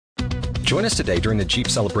Join us today during the Jeep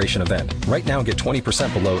Celebration event. Right now, get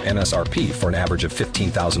 20% below MSRP for an average of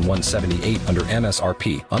 $15,178 under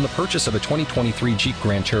MSRP on the purchase of a 2023 Jeep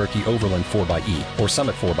Grand Cherokee Overland 4xE or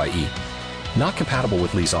Summit 4xE. Not compatible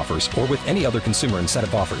with lease offers or with any other consumer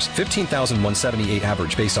incentive offers. $15,178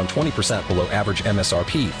 average based on 20% below average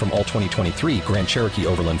MSRP from all 2023 Grand Cherokee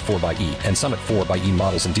Overland 4xE and Summit 4xE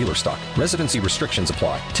models in dealer stock. Residency restrictions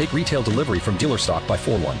apply. Take retail delivery from dealer stock by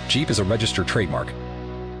 4/1. Jeep is a registered trademark.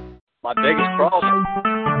 My biggest problem.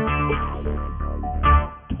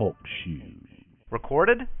 Talk shoes.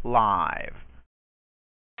 Recorded live.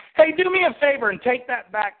 Hey, do me a favor and take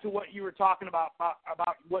that back to what you were talking about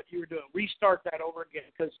what you were doing. Restart that over again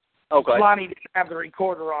because Lonnie didn't have the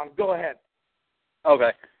recorder on. Go ahead.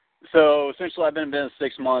 Okay. So essentially I've been in business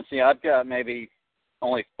 6 months. Yeah, I've got maybe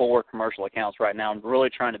only 4 commercial accounts right now. I'm really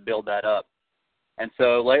trying to build that up. And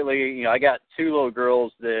so lately, I got 2 little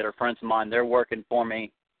girls that are friends of mine. They're working for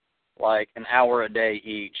me like an hour a day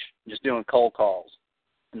each, just doing cold calls.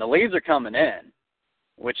 And the leads are coming in,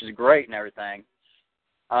 which is great and everything.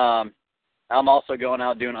 I'm also going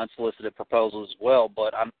out doing unsolicited proposals as well,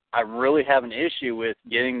 but I really have an issue with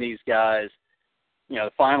getting these guys,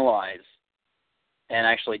 finalize and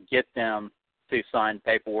actually get them to sign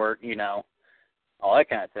paperwork, all that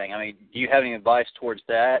kind of thing. I mean, do you have any advice towards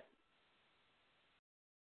that?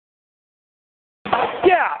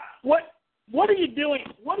 Yeah. What are you doing?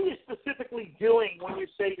 What are you specifically doing when you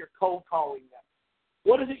say you're cold calling them?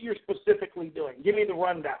 What is it you're specifically doing? Give me the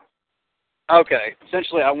rundown. Okay.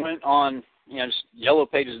 Essentially, I went on, just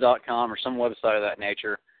yellowpages.com or some website of that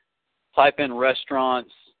nature, type in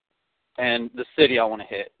restaurants and the city I want to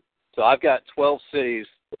hit. So I've got 12 cities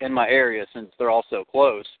in my area since they're all so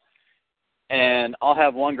close. And I'll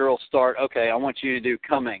have one girl start, okay, I want you to do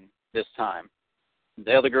Cumming this time.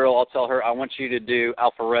 The other girl, I'll tell her, I want you to do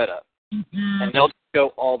Alpharetta. Mm-hmm. And they'll go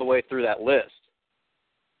all the way through that list.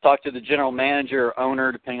 Talk to the general manager or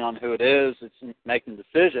owner, depending on who it is, it's making the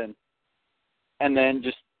decision. And then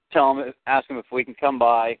just ask them if we can come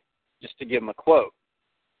by just to give them a quote.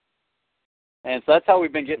 And so that's how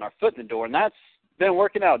we've been getting our foot in the door, and that's been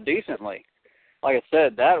working out decently. Like I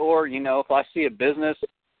said, that or, if I see a business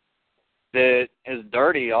that is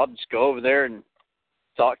dirty, I'll just go over there and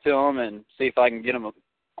talk to them and see if I can get them a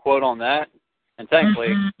quote on that. And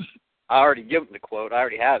thankfully, I already give them the quote. I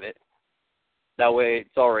already have it. That way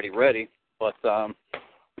it's already ready. But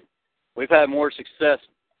we've had more success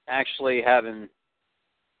actually having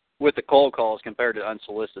with the cold calls compared to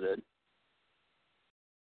unsolicited.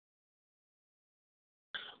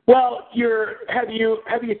 Well, have you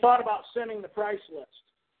thought about sending the price list?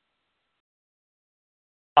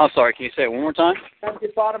 I'm sorry, can you say it one more time? Have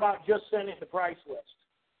you thought about just sending the price list?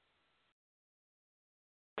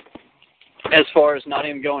 As far as not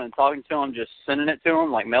even going and talking to them, just sending it to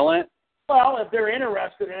them, like mailing it? Well, if they're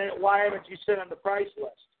interested in it, why haven't you sent them the price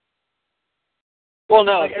list? Well,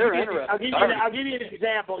 no, if they're interested. I'll give you an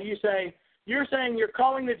example. You're saying you're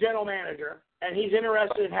calling the general manager, and he's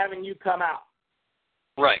interested in having you come out.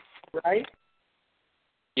 Right. Right?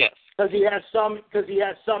 Yes. Because he has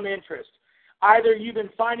some interest. Either you've been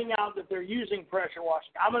finding out that they're using pressure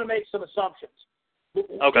washing. I'm going to make some assumptions.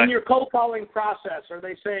 Okay. In your cold calling process, are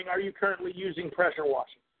they saying, are you currently using pressure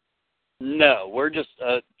washing? No, we're just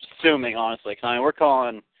assuming, honestly. We're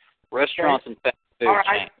calling restaurants and fast food All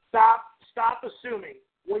right, chains. Stop assuming.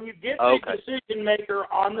 When you get the decision maker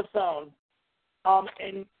on the phone,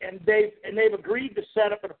 and they've agreed to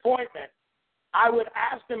set up an appointment, I would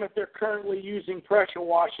ask them if they're currently using pressure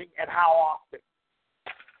washing and how often.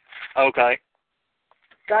 Okay.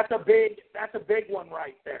 That's a big one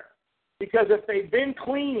right there. Because if they've been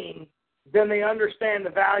cleaning, then they understand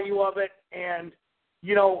the value of it, and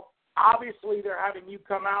obviously they're having you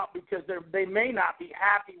come out because they may not be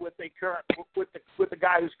happy with the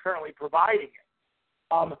guy who's currently providing it.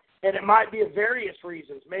 And it might be of various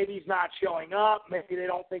reasons. Maybe he's not showing up. Maybe they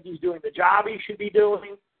don't think he's doing the job he should be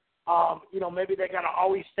doing. Maybe they got to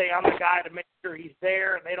always stay on the guy to make sure he's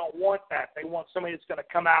there, and they don't want that. They want somebody that's going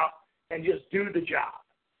to come out and just do the job.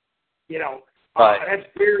 Right.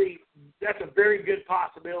 That's a very good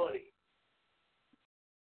possibility.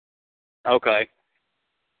 Okay.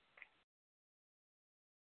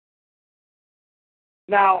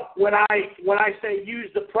 Now, when I say use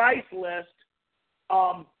the price list,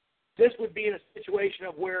 this would be in a situation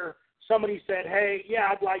of where somebody said, "Hey, yeah,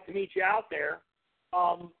 I'd like to meet you out there.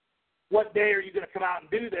 What day are you going to come out and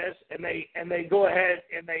do this?" And they go ahead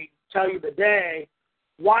and they tell you the day.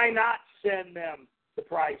 Why not send them the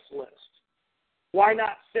price list? Why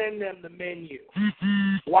not send them the menu?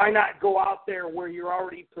 Mm-hmm. Why not go out there where you're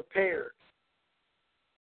already prepared?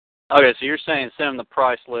 Okay, so you're saying send them the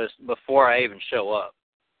price list before I even show up.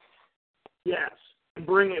 Yes, and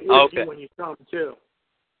bring it with you when you come too.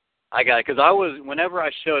 I got it, because whenever I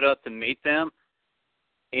showed up to meet them,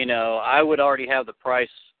 I would already have the price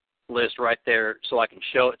list right there so I can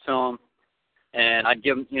show it to them, and I'd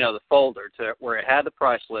give them, the folder to where it had the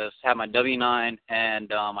price list, had my W-9 and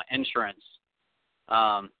my insurance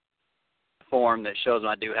form that shows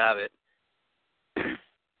I do have it.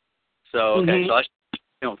 So okay, so I should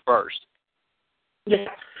do them first. Yeah.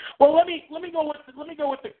 Well, let me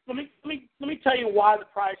tell you why the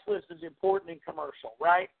price list is important in commercial,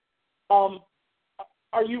 right?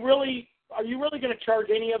 Are you really going to charge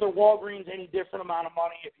any other Walgreens any different amount of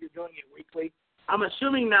money if you're doing it weekly? I'm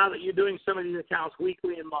assuming now that you're doing some of these accounts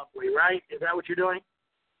weekly and monthly, right? Is that what you're doing?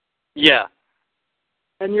 Yeah.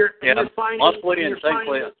 And you're finding monthly and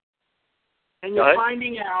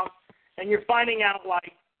finding out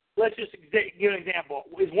like, let's just give an example.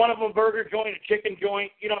 Is one of them a burger joint, a chicken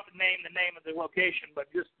joint? You don't have to name the name of the location,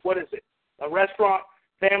 but just what is it? A restaurant,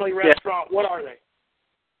 family restaurant? Yeah. What are they?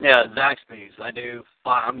 Yeah, Zaxby's. I do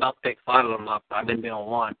 5. I'm about to pick 5 of them up. I've been doing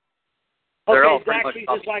 1. Okay, Zaxby's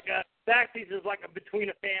is like a between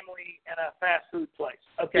a family and a fast food place.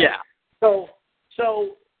 Okay. Yeah. So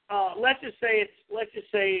let's just say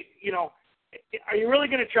are you really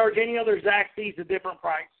going to charge any other Zaxby's a different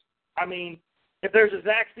price? I mean, if there's a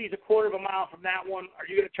Zaxby's a quarter of a mile from that one, are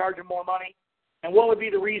you going to charge them more money? And what would be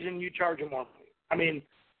the reason you charge them more money? I mean,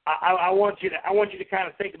 I want you to kind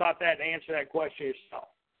of think about that and answer that question yourself.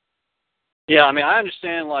 Yeah, I mean, I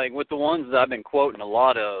understand, like, with the ones that I've been quoting a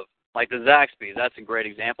lot of, like the Zaxby's, that's a great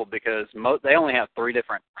example because they only have 3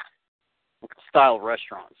 different style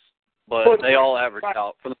restaurants, but they all average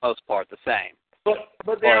out, for the most part, the same.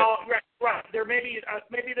 But they're all, right. There maybe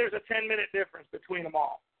there's a 10-minute difference between them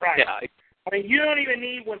all. Right. Yeah. I mean, you don't even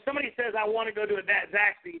need, when somebody says, I want to go to a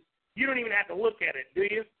Zaxby's, you don't even have to look at it, do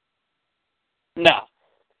you? No.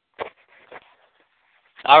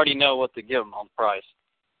 I already know what to give them on the price.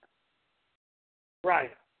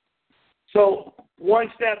 Right. So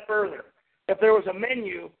one step further, if there was a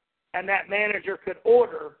menu and that manager could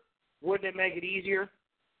order, wouldn't it make it easier?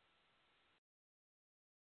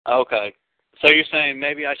 Okay. So you're saying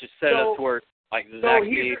maybe I should set it up to where, like,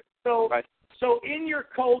 Zaxby's. Right. So in your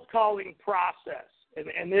cold calling process,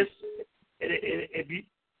 and this, if you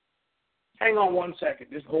hang on one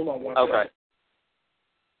second, just hold on one second. Okay.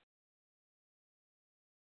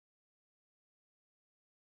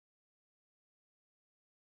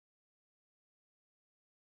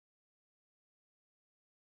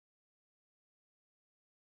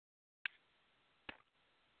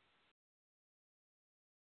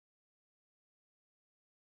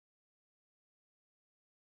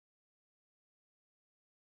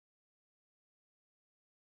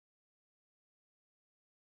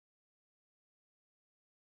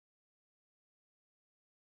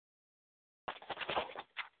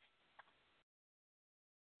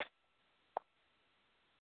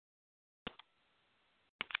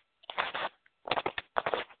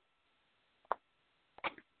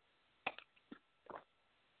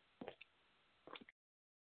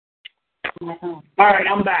 All right,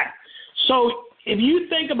 I'm back. So if you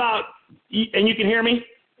think about, and you can hear me?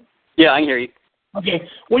 Yeah, I can hear you. Okay.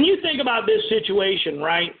 When you think about this situation,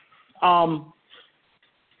 right, so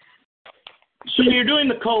you're doing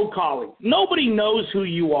the cold calling. Nobody knows who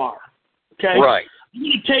you are, okay? Right. I'm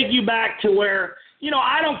going to take you back to where,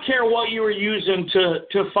 I don't care what you were using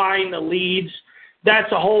to find the leads.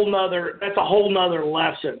 That's a whole nother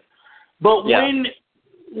lesson. But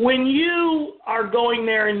when you are going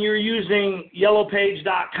there and you're using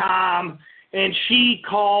yellowpage.com and she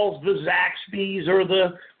calls the Zaxby's or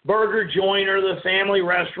the burger joint or the family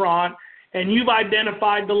restaurant and you've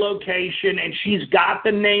identified the location and she's got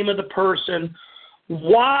the name of the person,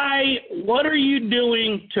 what are you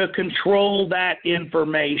doing to control that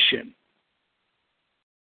information?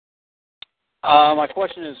 My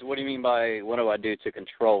question is, what do you mean by what do I do to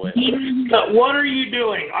control it? What are you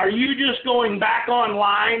doing? Are you just going back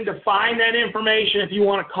online to find that information if you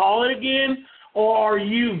want to call it again, or are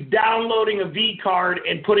you downloading a V card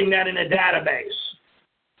and putting that in a database?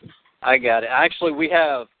 I got it. Actually, we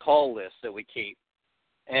have call lists that we keep,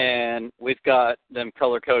 and we've got them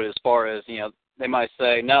color-coded as far as, they might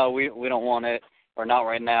say, no, we don't want it, or not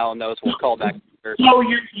right now, and those will call back. So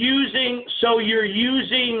you're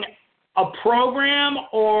using a program,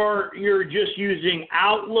 or you're just using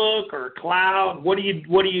Outlook or Cloud? What are you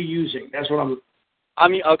using? That's what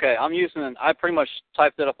I'm using. I pretty much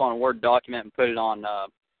typed it up on a Word document and put it on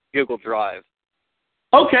Google Drive.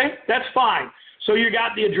 Okay, that's fine. So you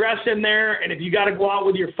got the address in there, and if you got to go out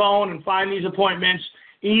with your phone and find these appointments,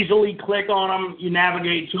 easily click on them, you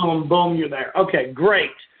navigate to them, boom, you're there. Okay,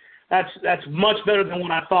 great. That's much better than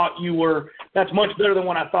what I thought you were. That's much better than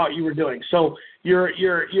what I thought you were doing. So you're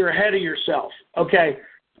ahead of yourself. Okay.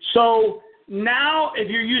 So now if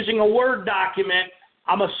you're using a Word document,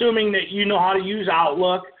 I'm assuming that you know how to use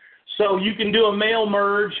Outlook. So you can do a mail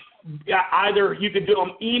merge. Either you can do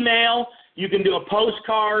an email, you can do a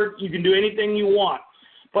postcard, you can do anything you want.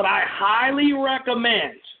 But I highly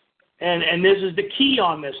recommend, and this is the key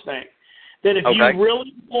on this thing, that if you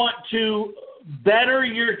really want to better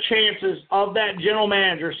your chances of that general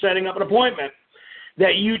manager setting up an appointment,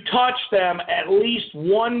 that you touch them at least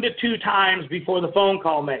 1 to 2 times before the phone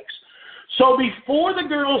call makes. So before the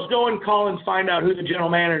girls go and call and find out who the general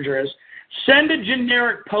manager is, send a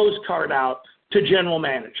generic postcard out to general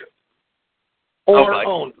manager or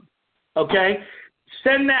owner. Okay?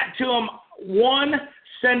 Send that to them. 1,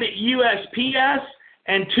 send it USPS,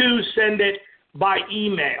 and 2, send it by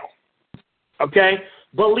email. Okay?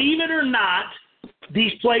 Believe it or not,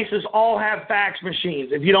 these places all have fax machines.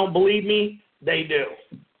 If you don't believe me, they do.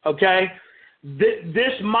 Okay?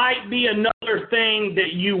 This might be another thing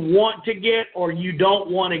that you want to get or you don't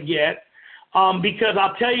want to get, because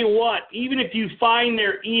I'll tell you what, even if you find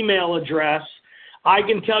their email address, I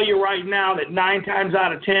can tell you right now that 9 times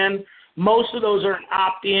out of 10, most of those are an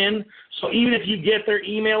opt-in. So even if you get their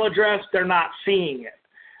email address, they're not seeing it.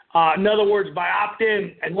 In other words, by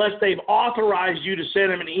opt-in, unless they've authorized you to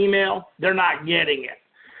send them an email, they're not getting it.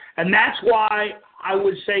 And that's why I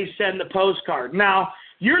would say send the postcard. Now,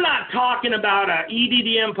 you're not talking about an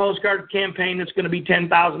EDDM postcard campaign that's going to be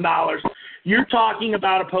 $10,000. You're talking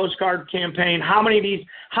about a postcard campaign. How many of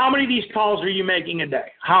these calls are you making a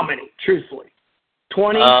day? How many, truthfully?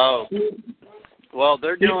 20? Well,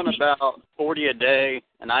 they're doing about 40 a day,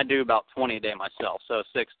 and I do about 20 a day myself, so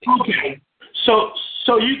 60. Okay.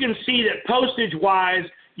 So you can see that postage-wise,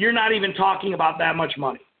 you're not even talking about that much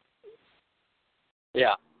money.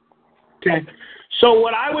 Yeah. Okay. So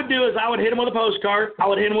what I would do is I would hit them with a postcard. I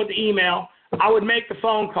would hit them with the email. I would make the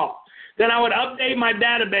phone call. Then I would update my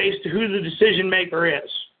database to who the decision maker is.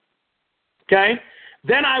 Okay?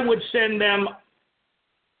 Then I would send them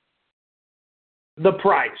the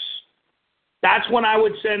price. That's when I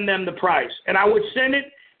would send them the price. And I would send it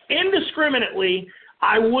indiscriminately.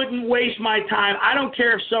 I wouldn't waste my time. I don't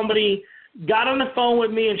care if somebody got on the phone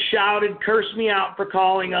with me and shouted, cursed me out for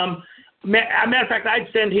calling them. As a matter of fact, I'd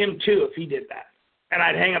send him 2 if he did that. And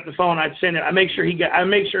I'd hang up the phone. I'd send it. I'd make sure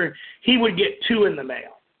he would get 2 in the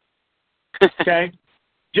mail. Okay?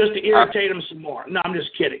 Just to irritate him some more. No, I'm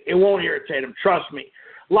just kidding. It won't irritate him. Trust me.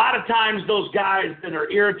 A lot of times those guys that are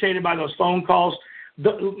irritated by those phone calls,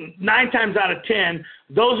 9 times out of 10,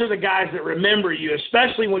 those are the guys that remember you,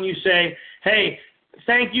 especially when you say, hey,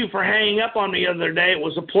 thank you for hanging up on me the other day. It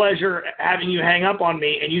was a pleasure having you hang up on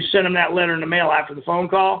me, and you send them that letter in the mail after the phone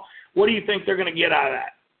call. What do you think they're going to get out of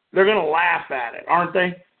that? They're going to laugh at it, aren't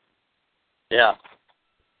they? Yeah.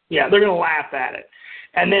 Yeah, they're going to laugh at it.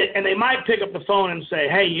 And they might pick up the phone and say,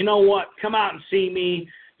 hey, you know what? Come out and see me.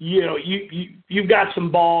 You know, you've got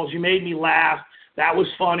some balls. You made me laugh. That was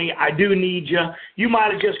funny. I do need you. You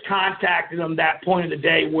might have just contacted them that point of the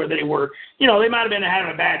day where they were, they might have been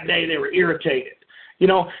having a bad day. They were irritated.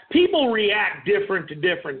 People react different to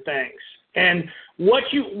different things. And what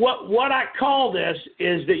I call this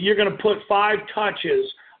is that you're going to put 5 touches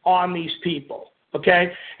on these people,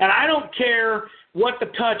 okay? And I don't care what the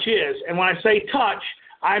touch is. And when I say touch,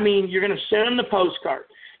 I mean you're going to send them the postcard.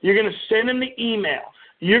 You're going to send them the email.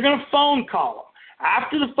 You're going to phone call them.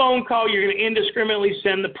 After the phone call, you're going to indiscriminately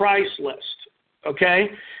send the price list, okay?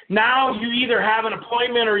 Now you either have an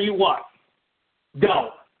appointment or you what?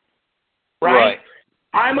 Don't, right?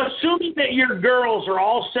 I'm assuming that your girls are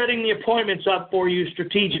all setting the appointments up for you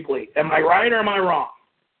strategically. Am I right or am I wrong?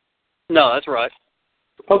 No, that's right.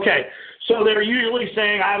 Okay, so they're usually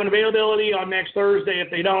saying, I have an availability on next Thursday.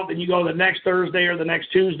 If they don't, then you go the next Thursday or the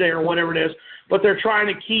next Tuesday or whatever it is. But they're trying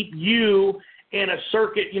to keep you in a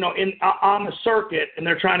circuit, on the circuit, and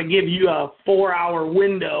they're trying to give you a 4-hour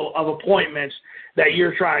window of appointments that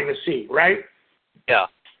you're trying to see, right? Yeah,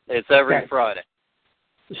 it's every Friday.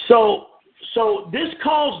 So this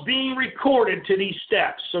call's being recorded to these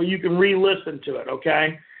steps, so you can re-listen to it,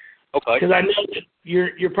 okay? Okay. Because I know that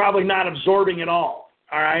you're probably not absorbing it all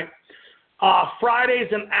right? Friday's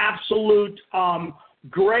an absolute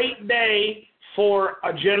great day for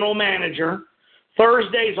a general manager.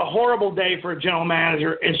 Thursday's a horrible day for a general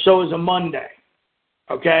manager, and so is a Monday,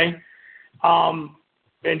 okay?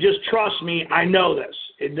 And just trust me, I know this.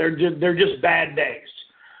 They're just bad days.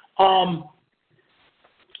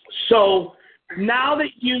 So now that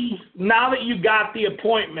you got the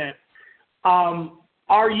appointment,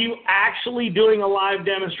 are you actually doing a live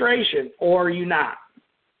demonstration, or are you not?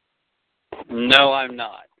 No, I'm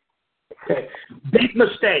not. Okay. Big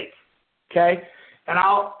mistake. Okay? And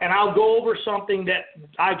I'll go over something that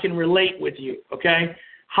I can relate with you. Okay?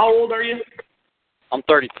 How old are you? I'm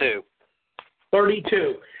 32.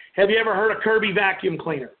 32. Have you ever heard of Kirby vacuum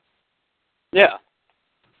cleaner? Yeah.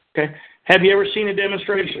 Okay. Have you ever seen a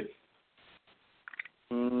demonstration?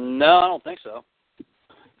 No, I don't think so.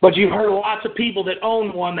 But you've heard lots of people that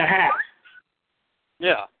own one that have.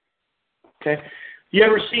 Yeah. Okay. You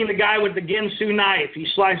ever seen the guy with the Ginsu knife? He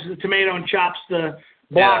slices the tomato and chops the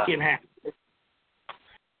block in half.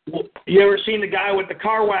 You ever seen the guy with the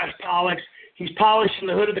car wash polish? He's polishing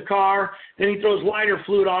the hood of the car, then he throws lighter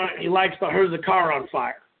fluid on it, and he lights the hood of the car on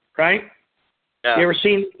fire, right? Yeah. You ever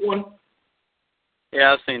seen one?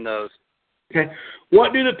 Yeah, I've seen those. Okay.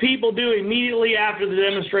 What do the people do immediately after the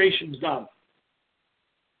demonstration's done?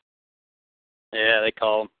 Yeah, they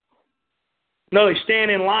call them. No, they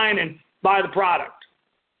stand in line and buy the product.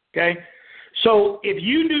 Okay? So if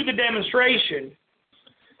you do the demonstration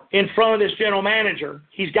in front of this general manager,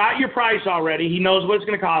 he's got your price already. He knows what it's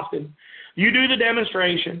going to cost him. You do the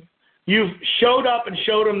demonstration. You've showed up and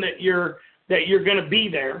showed him that you're going to be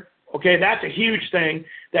there. Okay, that's a huge thing.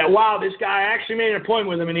 That, wow, this guy actually made an appointment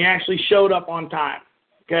with him and he actually showed up on time.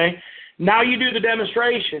 Okay? Now you do the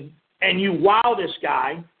demonstration and you wow this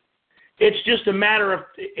guy. It's just a matter of,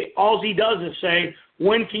 all he does is say,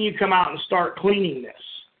 when can you come out and start cleaning this?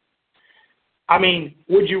 I mean,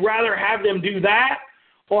 would you rather have them do that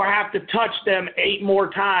or have to touch them 8 more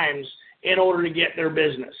times in order to get their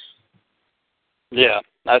business? Yeah,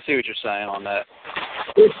 I see what you're saying on that.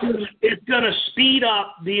 It's going to speed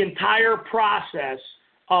up the entire process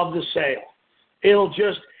of the sale. It'll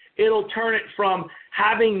turn it from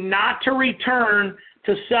having not to return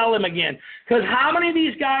to sell him again. Because how many of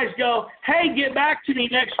these guys go, hey, get back to me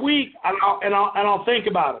next week, and I'll think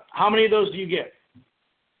about it? How many of those do you get?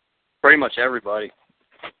 Pretty much everybody.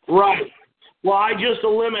 Right. Well, I just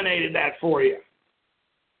eliminated that for you.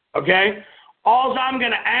 Okay? All I'm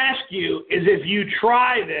going to ask you is if you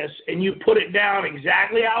try this and you put it down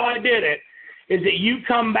exactly how I did it, is that you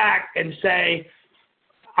come back and say,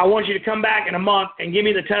 I want you to come back in a month and give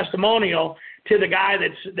me the testimonial to the guy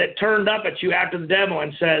that turned up at you after the demo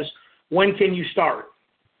and says, when can you start?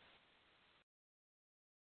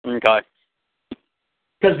 Okay.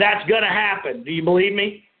 Because that's going to happen. Do you believe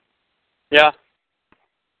me? Yeah.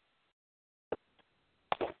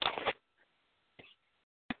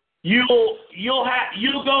 You'll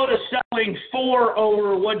go to selling 4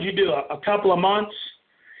 over, what'd you do, a couple of months?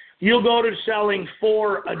 You'll go to selling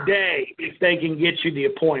 4 a day if they can get you the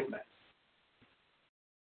appointment.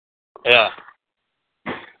 Yeah.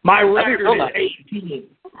 My record is 18.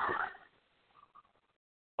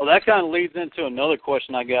 Well, that kind of leads into another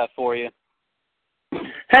question I got for you.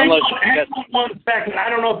 Hang on 1 second. I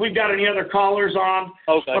don't know if we've got any other callers on.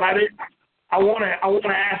 Okay. But I want to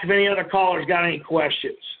ask if any other callers got any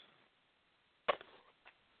questions.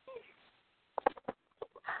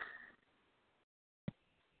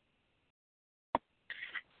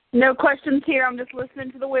 No questions here. I'm just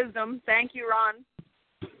listening to the wisdom. Thank you, Ron.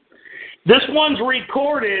 This one's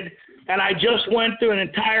recorded, and I just went through an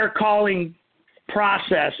entire calling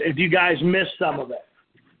process. If you guys missed some of it,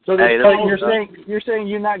 so you're saying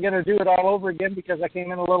you're not going to do it all over again because I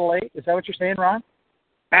came in a little late. Is that what you're saying, Ron?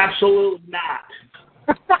 Absolutely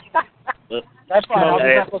not. That's fine. I'll just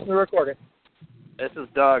have to listen to the recording. This is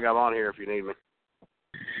Doug. I'm on here if you need me.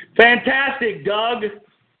 Fantastic, Doug.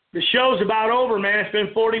 The show's about over, man. It's been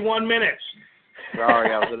 41 minutes.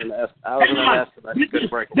 Sorry, I was in an estimate. Good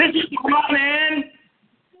break. This is the Ron man.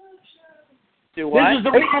 Do what? This is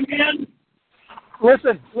the Ron man.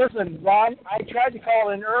 Listen, Ron, I tried to call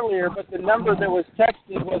in earlier, but the number that was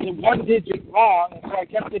texted was 1 digit wrong, and so I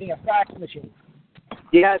kept getting a fax machine.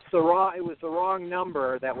 Yeah, it was the wrong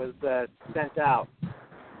number that was sent out.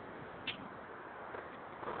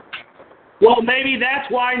 Well, maybe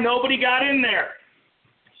that's why nobody got in there.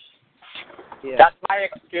 Yeah. That's my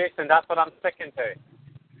excuse, and that's what I'm sticking to.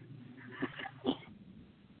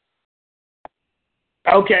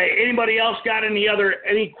 Okay. Anybody else got any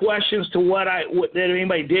questions to what that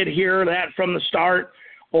anybody did hear that from the start,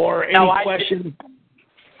 or any questions?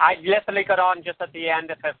 I literally got on just at the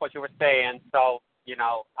end of what you were saying, so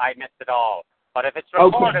I missed it all. But if it's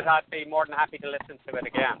recorded, I'd be more than happy to listen to it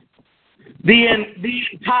again. The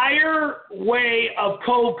entire way of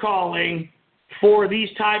cold calling for these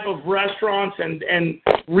type of restaurants and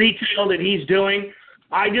retail that he's doing,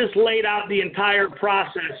 I just laid out the entire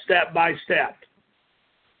process step by step.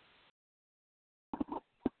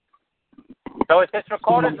 So is this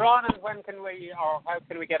recorded, Ron, and when can we, or how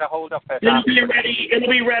can we get a hold of it? It'll be ready. It'll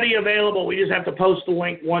be ready, available. We just have to post the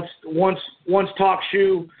link once this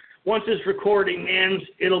recording ends.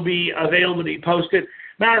 It'll be available to be posted.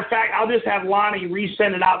 Matter of fact, I'll just have Lonnie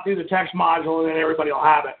resend it out through the text module, and then everybody will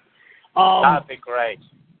have it. That'd be great.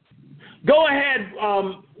 Go ahead.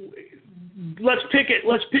 Let's pick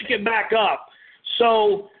it back up.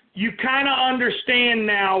 So you kind of understand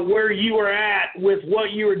now where you were at with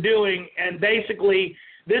what you were doing, and basically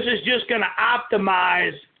this is just going to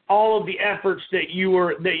optimize all of the efforts that you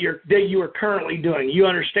were currently doing. You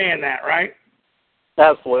understand that, right?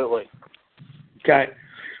 Absolutely. Okay.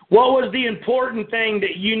 What was the important thing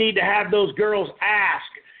that you need to have those girls ask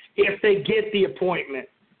if they get the appointment?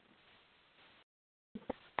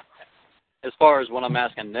 As far as what I'm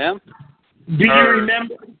asking them? Do you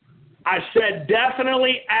remember? I said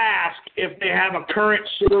definitely ask if they have a current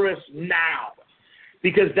service now,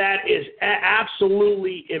 because that is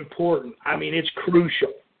absolutely important. I mean, it's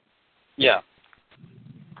crucial. Yeah.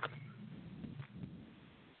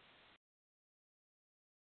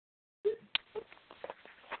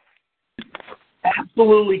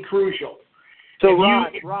 Absolutely crucial. So,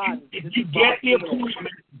 if you get the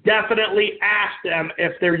appointment, definitely ask them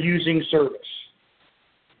if they're using service.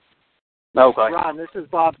 Okay. Ron, this is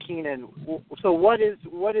Bob Keenan. So what is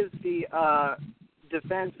the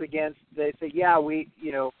defense against? They say, yeah, we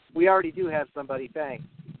already do have somebody. Thanks.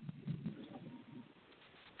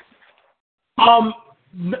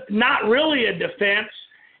 Not really a defense.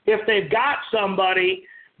 If they've got somebody,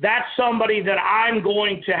 that's somebody that I'm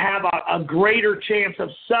going to have a greater chance of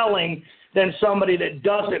selling than somebody that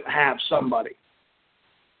doesn't have somebody.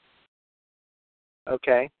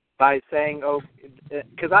 Okay. By saying,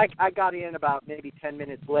 because I got in about maybe 10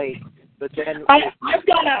 minutes late, but then I've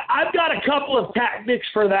got a couple of tactics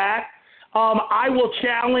for that. I will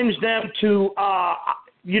challenge them to,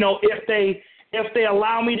 if they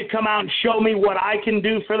allow me to come out and show me what I can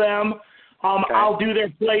do for them, okay. I'll do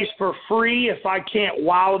their place for free if I can't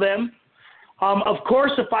wow them. Of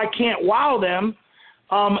course, if I can't wow them,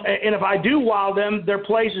 and if I do wow them, their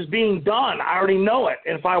place is being done. I already know it.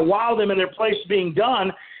 And if I wow them and their place is being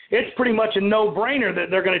done, it's pretty much a no-brainer that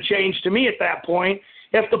they're going to change to me at that point.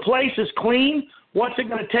 If the place is clean, what's it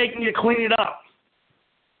going to take me to clean it up?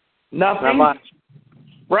 Nothing? Not much.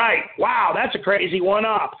 Right. Wow, that's a crazy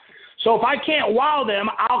one-up. So if I can't wow them,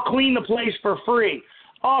 I'll clean the place for free.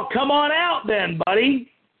 Oh, come on out then,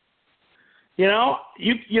 buddy.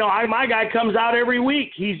 My guy comes out every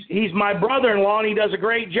week. He's my brother-in-law, and he does a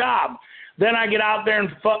great job. Then I get out there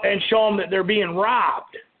and show them that they're being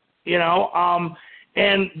robbed,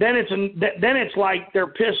 and then it's like they're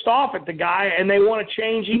pissed off at the guy and they want to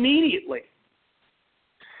change immediately.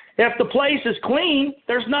 If the place is clean,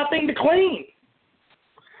 there's nothing to clean.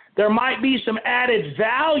 There might be some added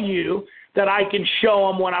value that I can show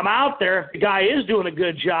them when I'm out there if the guy is doing a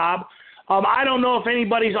good job. I don't know if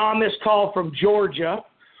anybody's on this call from Georgia,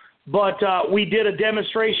 but we did a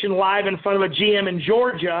demonstration live in front of a GM in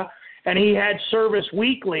Georgia, and he had service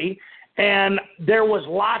weekly, and there was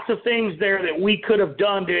lots of things there that we could have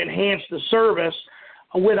done to enhance the service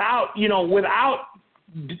without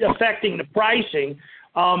affecting the pricing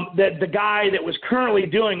that the guy that was currently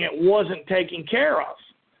doing it wasn't taking care of.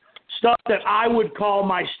 Stuff that I would call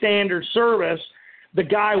my standard service, the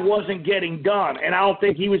guy wasn't getting done, and I don't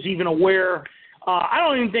think he was even aware. I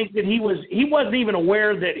don't even think that he wasn't even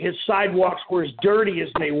aware that his sidewalks were as dirty as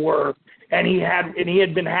they were, and he had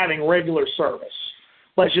been having regular service.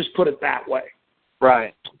 Let's just put it that way.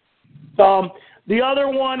 Right. The other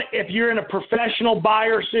one, if you're in a professional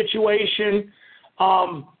buyer situation,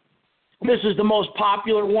 this is the most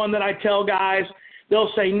popular one that I tell guys.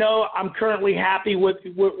 They'll say, no, we're currently happy with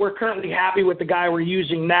the guy we're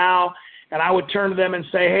using now. And I would turn to them and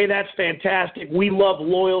say, hey, that's fantastic. We love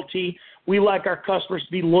loyalty. We like our customers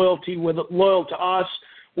to be loyal to us.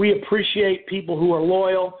 We appreciate people who are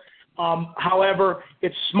loyal. However,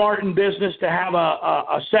 it's smart in business to have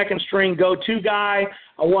a second string go-to guy.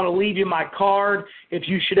 I want to leave you my card. If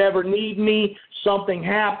you should ever need me, something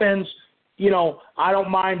happens, I don't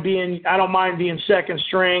mind being second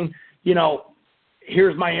string.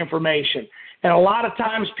 Here's my information. And a lot of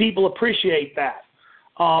times people appreciate that.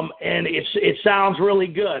 And it sounds really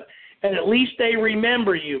good. And at least they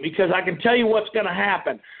remember you, because I can tell you what's going to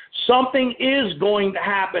happen. Something is going to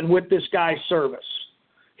happen with this guy's service.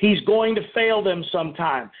 He's going to fail them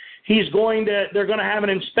sometime. They're going to have an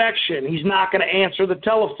inspection. He's not going to answer the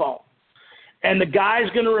telephone. And the guy's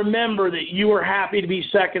going to remember that you are happy to be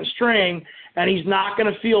second string, and he's not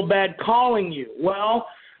going to feel bad calling you. Well,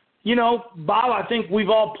 Bob, I think we've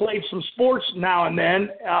all played some sports now and then.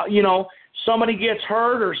 somebody gets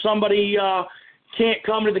hurt or somebody can't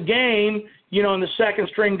come to the game, and the second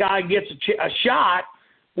string guy gets a shot,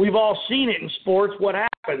 we've all seen it in sports. What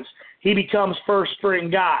happens? He becomes first string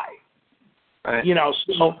guy. Right.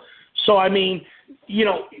 So I mean,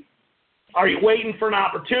 are you waiting for an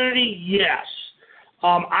opportunity? Yes.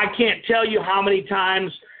 I can't tell you how many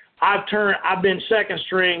times I've been second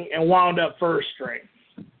string and wound up first string.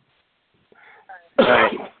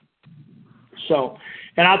 Right. So,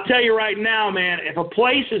 and I'll tell you right now, man, if a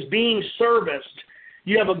place is being serviced,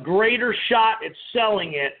 you have a greater shot at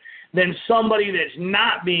selling it than somebody that's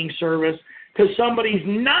not being serviced, because somebody's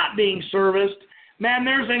not being serviced, man,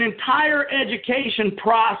 there's an entire education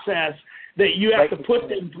process that you have to put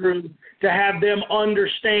them through to have them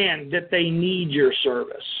understand that they need your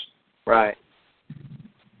service. Right.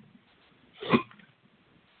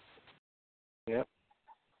 Yep.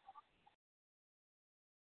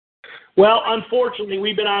 Well, unfortunately,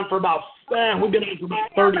 we've been on for about 30.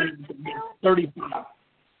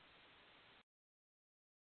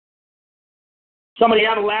 Somebody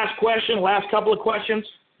have a last question, last couple of questions?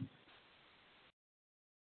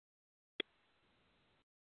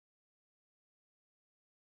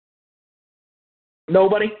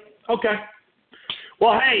 Nobody? Okay.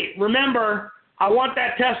 Well, hey, remember, I want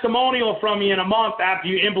that testimonial from you in a month after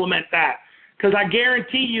you implement that, because I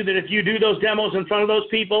guarantee you that if you do those demos in front of those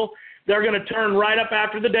people, they're going to turn right up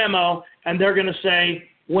after the demo, and they're going to say,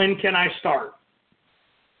 when can I start?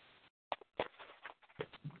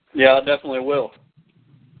 Yeah, I definitely will.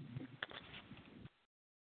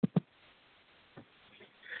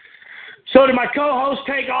 So did my co-host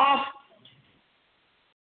take off?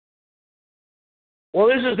 Well,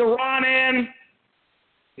 this is the Ron N.,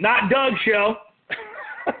 not Doug show.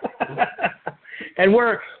 And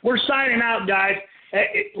we're signing out, guys.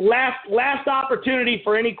 Last opportunity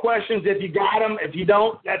for any questions if you got them. If you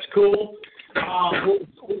don't, that's cool.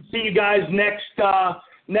 We'll see you guys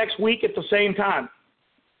next week at the same time.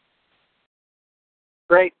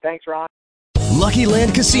 Great. Thanks, Ron. Lucky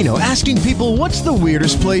Land Casino, asking people, what's the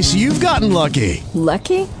weirdest place you've gotten lucky?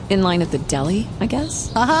 Lucky? In line at the deli, I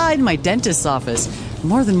guess? Aha, in my dentist's office.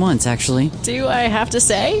 More than once, actually. Do I have to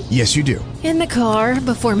say? Yes, you do. In the car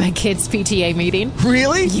before my kids' PTA meeting.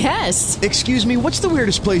 Really? Yes. Excuse me, what's the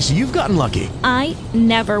weirdest place you've gotten lucky? I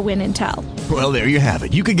never win and tell. Well, there you have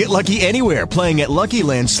it. You can get lucky anywhere, playing at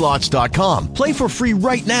LuckyLandSlots.com. Play for free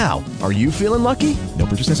right now. Are you feeling lucky? No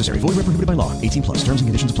purchase necessary. Void where prohibited by law. 18+. Terms and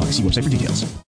conditions apply. See website for details.